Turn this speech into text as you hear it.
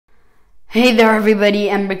Hey there everybody,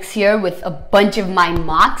 mbrickz here with a bunch of my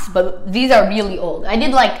mocks, but these are really old. I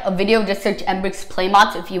did like a video, just search mbrickz play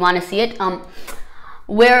mocks if you want to see it,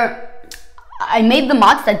 where I made the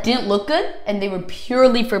mocks that didn't look good and they were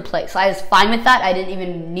purely for play. So I was fine with that. I didn't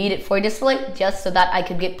even need it for display, just so that I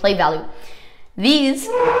could get play value. These,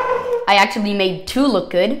 I actually made to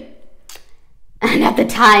look good, and at the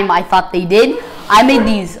time I thought they did. I made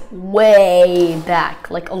these way back,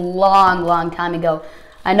 like a long time ago.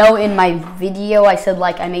 I know in my video I said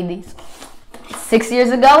like I made these 6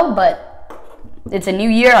 years ago, but it's a new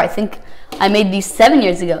year. I think I made these 7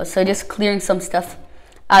 years ago. So just clearing some stuff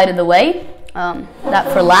out of the way.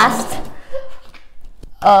 That for last.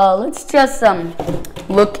 Let's just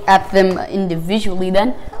look at them individually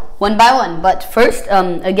then, one by one. But first,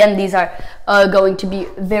 again, these are going to be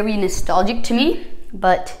very nostalgic to me,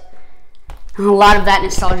 but a lot of that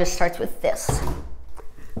nostalgia starts with this.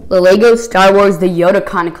 The Lego Star Wars The Yoda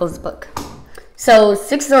Chronicles book. So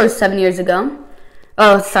 6 or 7 years ago,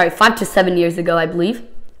 5 to 7 years ago, I believe,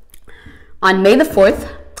 on May the 4th,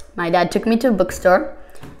 my dad took me to a bookstore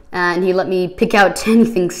and he let me pick out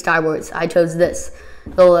anything Star Wars. I chose this,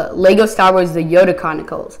 the Lego Star Wars The Yoda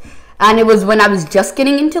Chronicles. And it was when I was just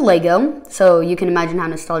getting into Lego, so you can imagine how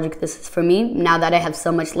nostalgic this is for me now that I have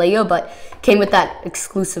so much Lego, but came with that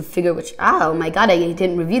exclusive figure, which, oh my god, I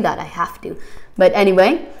didn't review that, I have to. But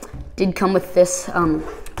anyway, did come with this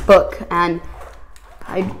book, and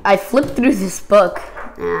I flipped through this book,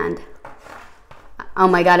 and oh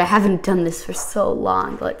my god, I haven't done this for so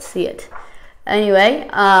long. Let's see it. Anyway,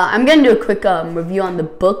 I'm going to do a quick review on the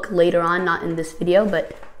book later on, not in this video,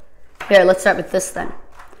 but here, let's start with this then.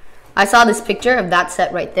 I saw this picture of that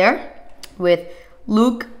set right there with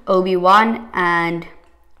Luke, Obi-Wan, and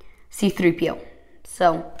C-3PO.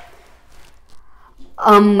 So,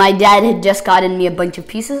 my dad had just gotten me a bunch of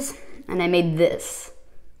pieces, and I made this.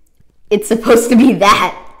 It's supposed to be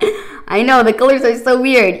that. I know, the colors are so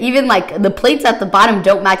weird. Even like the plates at the bottom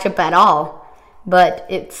don't match up at all, but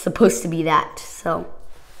it's supposed to be that. So,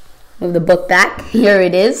 move the book back. Here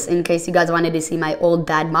it is, in case you guys wanted to see my old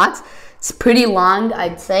dad mocks. It's pretty long,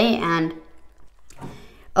 I'd say, and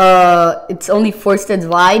it's only 4 studs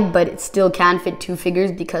wide, but it still can fit 2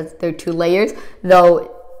 figures because they're 2 layers.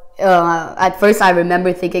 Though, at first I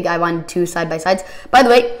remember thinking I wanted 2 side by sides. By the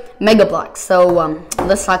way, mbrickz. So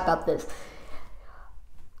let's talk about this.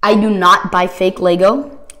 I do not buy fake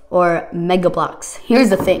Lego or mbrickz.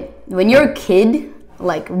 Here's the thing: when you're a kid,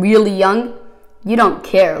 like really young, you don't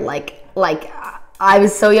care. Like I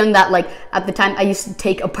was so young that like at the time I used to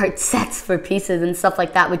take apart sets for pieces and stuff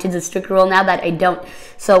like that, which is a strict rule now that I don't.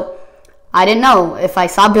 So I didn't know. If I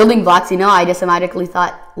saw building blocks, you know, I just automatically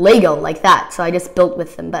thought Lego like that. So I just built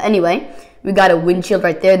with them. But anyway, we got a windshield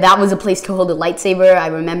right there. That was a place to hold a lightsaber, I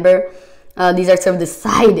remember. These are some of the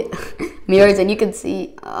side mirrors, and you can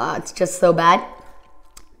see it's just so bad.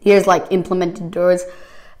 Here's like implemented doors.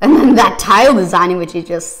 And then that tile designing, which is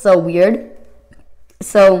just so weird.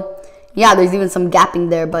 So yeah, there's even some gapping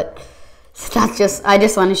there, but that's just, I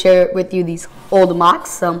just want to share with you these old mocks.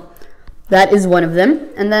 So that is one of them.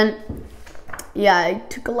 And then, yeah, I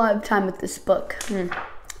took a lot of time with this book.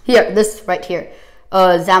 Here, this right here.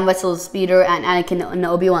 Zam Wesell's Speeder and Anakin and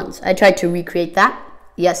Obi-Wan's. I tried to recreate that.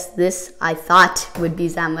 Yes, this I thought would be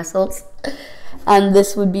Zam Wesell's. And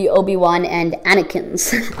this would be Obi-Wan and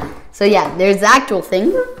Anakin's. So yeah, there's the actual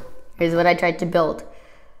thing. Here's what I tried to build.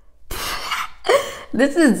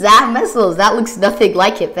 This is Zam Wesell's. That looks nothing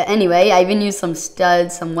like it. But anyway, I even used some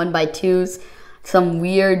studs, some 1x2s, some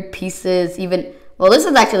weird pieces. Even, well, this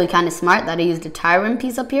is actually kind of smart that I used a tire rim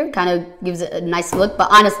piece up here. Kind of gives it a nice look. But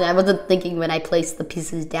honestly, I wasn't thinking when I placed the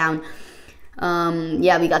pieces down.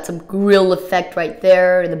 Yeah, we got some grill effect right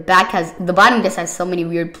there. The bottom just has so many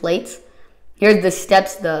weird plates. Here's the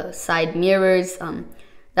steps, the side mirrors.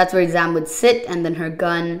 That's where Zam would sit, and then her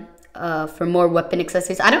gun. For more weapon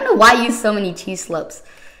accessories. I don't know why I use so many T-slopes.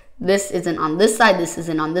 This isn't on this side, this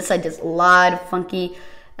isn't on this side. Just a lot of funky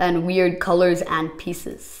and weird colors and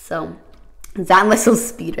pieces. So, Zam Wesell's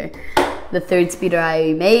speeder. The third speeder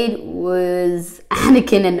I made was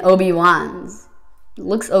Anakin and Obi-Wan's.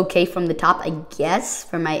 Looks okay from the top, I guess,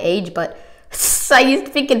 for my age, but I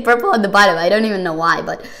used pink and purple on the bottom. I don't even know why,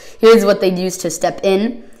 but here's what they used to step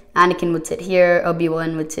in. Anakin would sit here,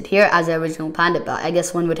 Obi-Wan would sit here as the original Panda, but I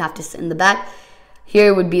guess one would have to sit in the back.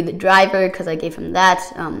 Here would be the driver, because I gave him that.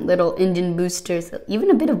 Little engine booster, so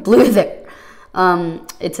even a bit of blue there.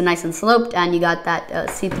 It's a nice and sloped, and you got that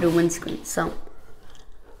see-through windscreen. So,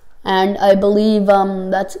 and I believe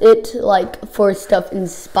that's it, like, for stuff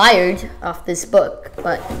inspired off this book.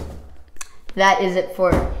 But that is it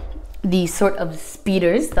for the sort of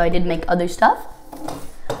speeders, though I did make other stuff.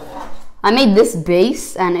 I made this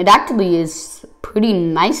base, and it actually is pretty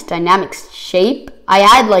nice dynamic shape. I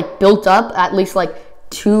had like built up at least like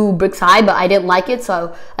 2 bricks high, but I didn't like it,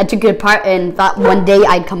 so I took it apart and thought one day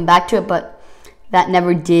I'd come back to it, but that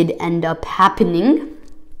never did end up happening.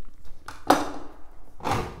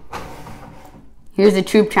 Here's the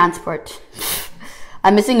troop transport.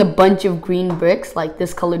 I'm missing a bunch of green bricks, like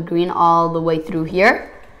this colored green all the way through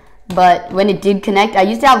here. But when it did connect, I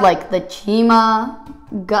used to have like the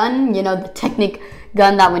Chima gun, you know, the Technic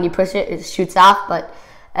gun that when you push it, it shoots off. But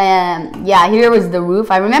yeah, here was the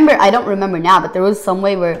roof. I don't remember now, but there was some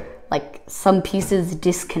way where like some pieces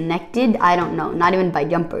disconnected. I don't know, not even by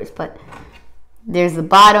jumpers, but there's the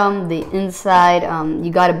bottom, the inside.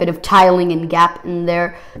 You got a bit of tiling and gap in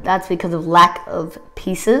there. That's because of lack of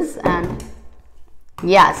pieces. And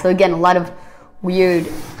yeah, so again, a lot of weird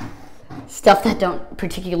stuff that don't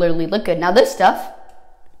particularly look good. Now this stuff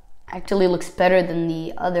actually looks better than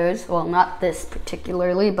the others. Well, not this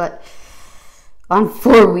particularly, but on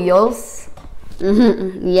 4 wheels.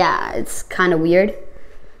 Yeah, it's kind of weird.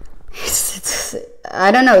 It's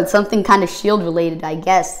I don't know, it's something kind of shield related, I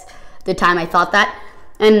guess, the time I thought that.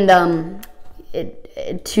 And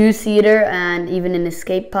it 2-seater and even an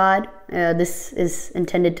escape pod. This is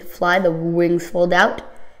intended to fly. The wings fold out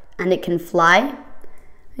and it can fly.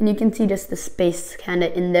 And you can see just the space kind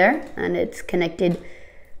of in there, and it's connected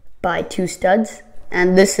by 2 studs.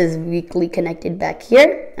 And this is weakly connected back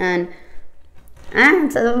here, and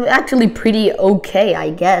it's actually pretty okay,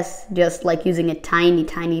 I guess, just like using a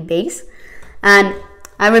tiny base. And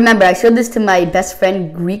I remember I showed this to my best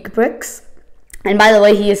friend mbrickz, and by the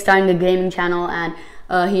way, he is starting a gaming channel, and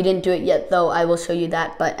he didn't do it yet, though. I will show you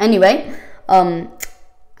that. But anyway,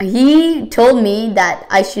 he told me that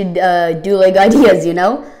I should do Lego Ideas, you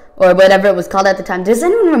know, or whatever it was called at the time. Does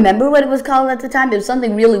anyone remember what it was called at the time? It was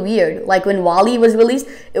something really weird. Like when Wally was released,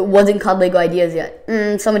 it wasn't called Lego Ideas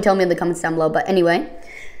yet. Someone tell me in the comments down below. But anyway,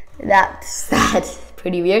 that's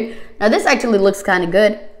pretty weird. Now this actually looks kind of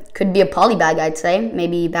good. Could be a poly bag, I'd say.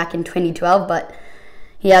 Maybe back in 2012, but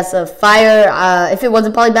he has a fire. If it was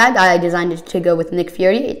a poly bag, I designed it to go with Nick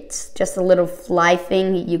Fury. It's just a little fly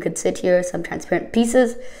thing. You could sit here, some transparent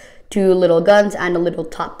pieces, 2 little guns, and a little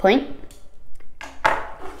top point.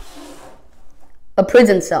 A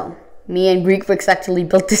prison cell. Me and mbrickz actually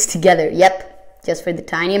built this together. Yep, just for the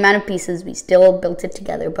tiny amount of pieces, we still built it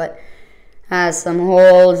together, but has some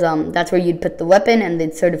holes. That's where you'd put the weapon, and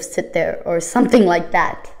they'd sort of sit there, or something like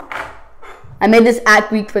that. I made this at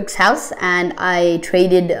mbrickz's house, and I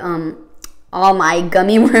traded all my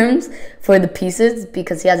gummy worms for the pieces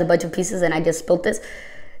because he has a bunch of pieces, and I just built this.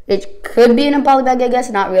 It could be in a poly bag, I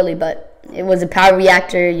guess, not really, but it was a power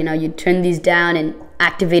reactor. You know, you'd turn these down and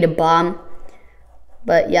activate a bomb.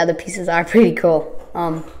 But yeah, the pieces are pretty cool.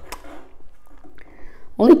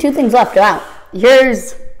 Only 2 things left. Wow.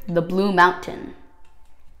 Here's the blue mountain.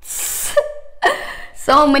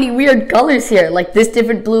 So many weird colors here. Like this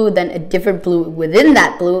different blue, then a different blue within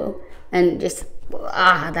that blue. And just,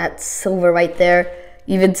 that silver right there.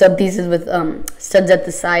 Even some pieces with studs at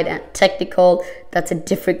the side and technical. That's a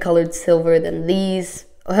different colored silver than these.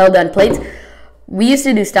 Held on plates. We used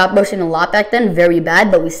to do stop motion a lot back then. Very bad,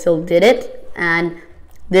 but we still did it. And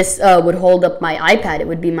this would hold up my iPad. It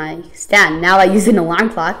would be my stand. Now I use an alarm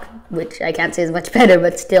clock, which I can't say is much better,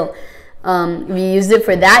 but still. We used it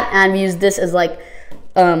for that, and we used this as like,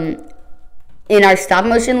 in our stop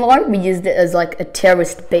motion lore, we used it as like a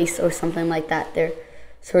terrorist base or something like that. They're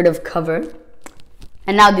sort of covered.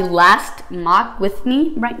 And now the last MOC with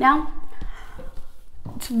me right now.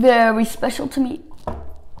 It's very special to me.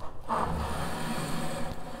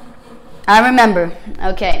 I remember,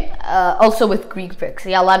 okay, also with mbrickz.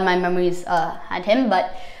 Yeah, a lot of my memories had him,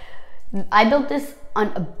 but I built this on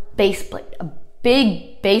a base plate, a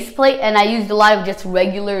big base plate, and I used a lot of just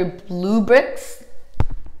regular blue bricks.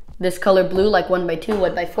 This color blue, like 1x2,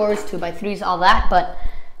 1x4s, 2x3s, all that, but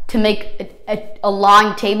to make a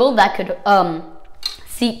long table that could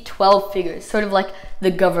seat 12 figures, sort of like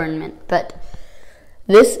the government. But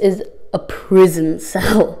this is a prison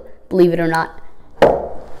cell, believe it or not.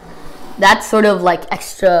 That's sort of like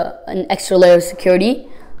an extra layer of security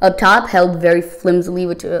up top, held very flimsily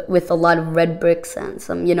with a lot of red bricks and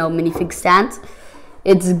some, you know, minifig stands.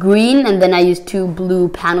 It's green, and then I used 2 blue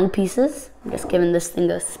panel pieces. I'm just giving this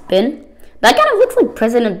thing a spin. That kind of looks like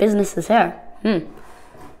President Business's hair.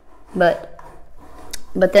 But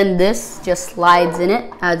then this just slides in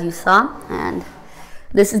it, as you saw, and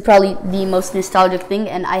this is probably the most nostalgic thing,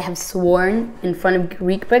 and I have sworn in front of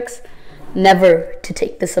mbrickz never to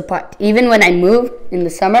take this apart. Even when I move in the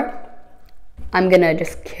summer, I'm gonna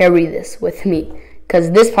just carry this with me because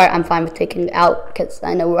this part I'm fine with taking out because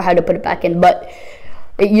I know how to put it back in, but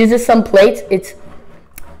it uses some plates. It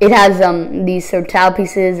has these sertile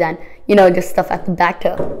pieces and, you know, just stuff at the back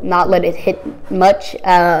to not let it hit much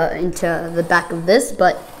into the back of this.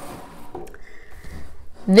 But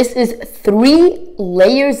this is 3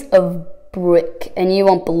 layers of brick, and you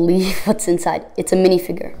won't believe what's inside. It's a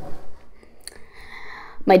minifigure.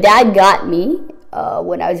 My dad got me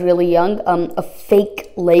when I was really young a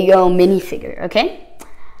fake Lego minifigure. Okay,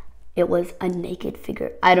 it was a naked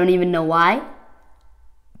figure. I don't even know why,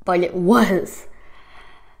 but it was.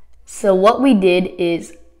 So what we did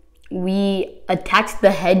is we attached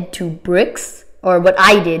the head to bricks, or what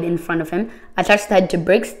I did in front of him. Attached the head to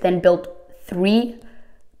bricks, then built 3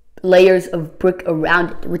 layers of brick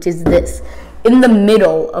around it, which is this. In the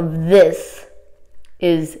middle of this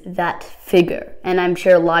is that figure, and I'm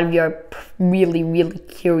sure a lot of you are really, really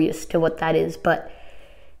curious to what that is, but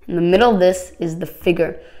in the middle of this is the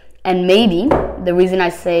figure. And maybe the reason I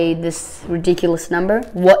say this ridiculous number,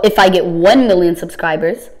 if I get 1 million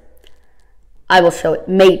subscribers, I will show it,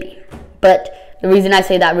 maybe. But the reason I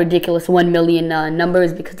say that ridiculous 1 million number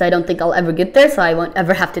is because I don't think I'll ever get there, so I won't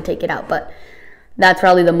ever have to take it out. But that's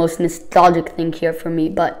probably the most nostalgic thing here for me.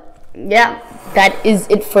 But yeah, that is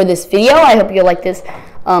it for this video. I hope you like this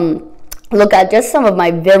look at just some of my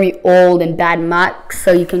very old and bad MOCs,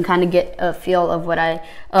 so you can kind of get a feel of what I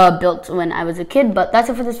built when I was a kid. But that's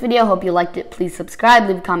it for this video. Hope you liked it. Please subscribe,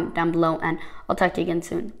 leave a comment down below, and I'll talk to you again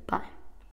soon. Bye.